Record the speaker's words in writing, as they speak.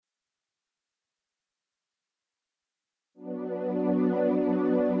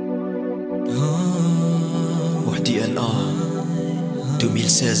وحدي انا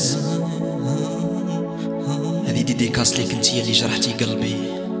 2016. هذه ديديكاس ليك انتي اللي جرحتي قلبي.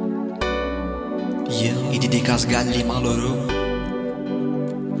 يا ديديكاس كاع اللي مالورو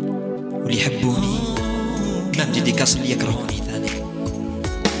واللي يحبوني، مام ديديكاس اللي يكرهوني ثاني.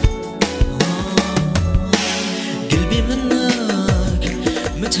 قلبي منك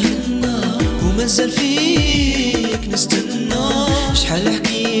متهنى ومازال فيك نستنى. شحال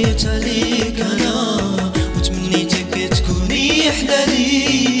حكيت عليك انا وتمنيتك تكوني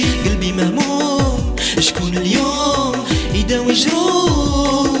حلالي. قلبي مهموم شكون اليوم يداوي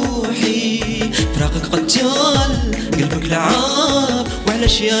جروحي. فراقك قتال قلبك لعاب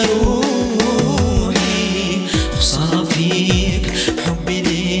وعلاش يا روحي. خسارة فيك حبي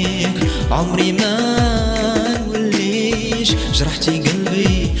ليك عمري ما نوليش. جرحتي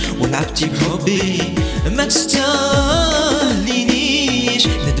قلبي ولعبتي بحبي ما تستاهلينيش.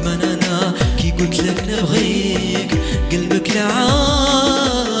 ندمان انا كي قلت لك نبغيك قلبك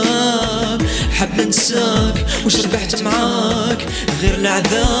لعاب. حاب ننساك وش ربحت معاك غير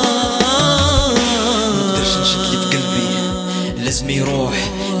العذاب. مقدرش نشد لي في قلبي، لازم يروح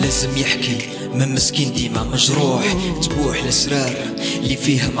لازم يحكي. ما مسكين ديما مجروح، تبوح الاسرار اللي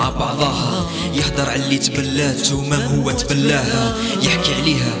فيها مع بعضها. يهدر على اللي تبلات وما هو تبلاها. يحكي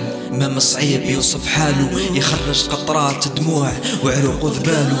عليها ما صعيب يوصف حاله. يخرج قطرات دموع وعروق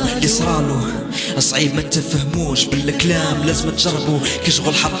وذباله. اللي صرالو صعيب ما تفهموش بالكلام، لازم تجربوا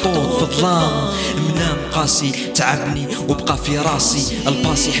كشغل حطوط في الظلام. منام قاسي تعبني وبقى في راسي.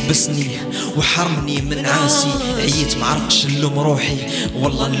 الباسي حبسني وحرمني من عاسي. عييت معرفتش نلوم روحي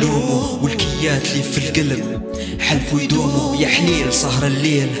والله نلومو. والكيات اللي في القلب حلفوا يدوموا. يا حليل سهر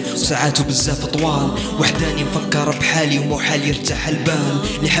الليل وساعاته بزاف طوال. وحداني مفكر بحالي وموحال يرتاح البال.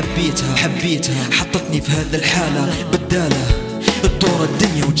 اللي حبيتها حطتني في هذا الحالة. بدالة تدور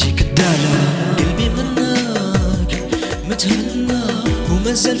الدنيا وتجيك الدالة. قلبي منك متهنى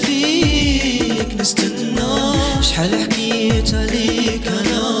ومازال فيك نستنى. شحال حكيت عليك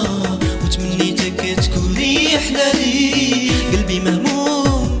انا وتمنيتك تكوني حلالي. قلبي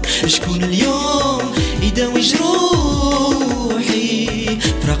مهموم شكون اليوم يداوي جروحي.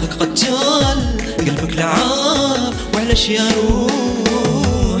 فراقك قتال قلبك لعاب وعلاش يا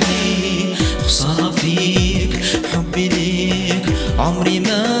روحي. خسارة فيك حبي ليك عمري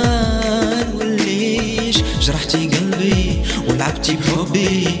ما نوليش. جرحتي قلبي ولعبتي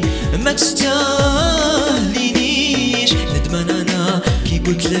بحبي ما تستاهلينيش. ندمان انا كي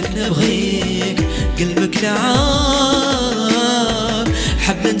قلت لك نبغيك قلبك لعاب.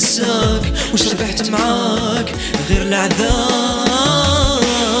 حاب ننساك وش ربحت معاك غير العذاب.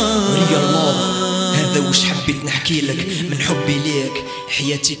 ريال لوف هذا وش حبيت نحكي لك. من حبي ليك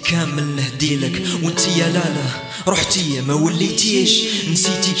حياتي كامل نهديلك. وانتي يا لالا رحتي ما وليتيش.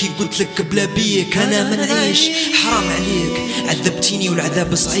 نسيتي كي قلت لك بلا بيك انا ما نعيش. حرام عليك عذبتيني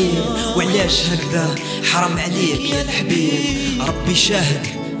والعذاب صعيب. وعلاش هكذا حرام عليك يا الحبيب. ربي شاهد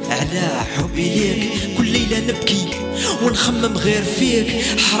على حبي ليك. كل ليلة نبكي ونخمم غير فيك.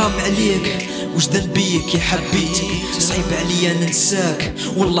 حرام عليك وش ذنبيك يا حبيتك. صعيب عليا ننساك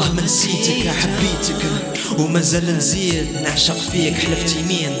والله ما نسيتك يا حبيتك. ومازال نزيد نعشق فيك. حلفت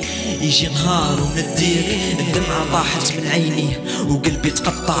يمين يجي نهار ونديك. الدمعة طاحت من عيني وقلبي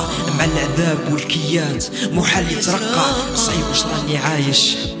تقطع مع العذاب والكيات. محال يترقع صعيب وش راني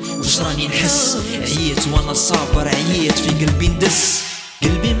عايش وش راني نحس. عييت وانا صابر عييت في قلبي ندس.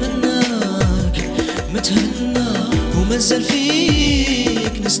 قلبي منك متهنى ومازال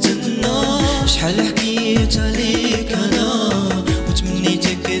فيك نستنى. شحال حكيت عليك انا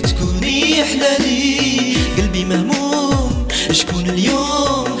وتمنيتك تكوني حلالي. قلبي مهموم شكون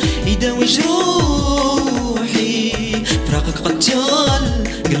اليوم يداوي جروحي. فراقك قتال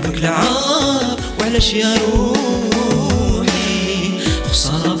قلبك لعاب وعلاش يا روحي.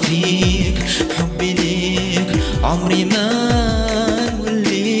 خسارة فيك حبي ليك عمري ما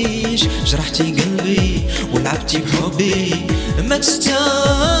نوليش. جرحتي قلبي ولعبتي بحبي ما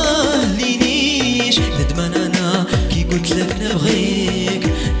تستاهلينيش. ندمان انا كي قلت لك نبغيك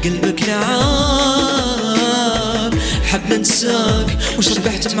قلبك لعاب. حاب ننساك وش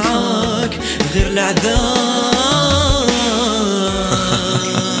ربحت معاك غير العذاب.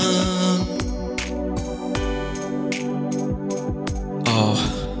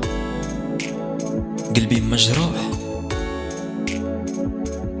 قلبي مجروح.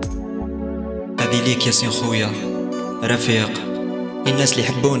 هذه ليك ياسين خويا رفيق. الناس اللي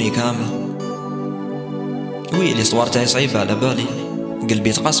يحبوني كامل. وي ليستوار تاعي صعيبة على بالي.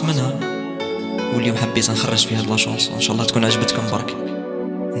 قلبي تقاس منها واليوم حبيت نخرج في هاد لاشونس. ان شاء الله تكون عجبتكم برك.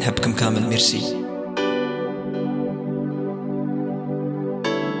 نحبكم كامل. ميرسي.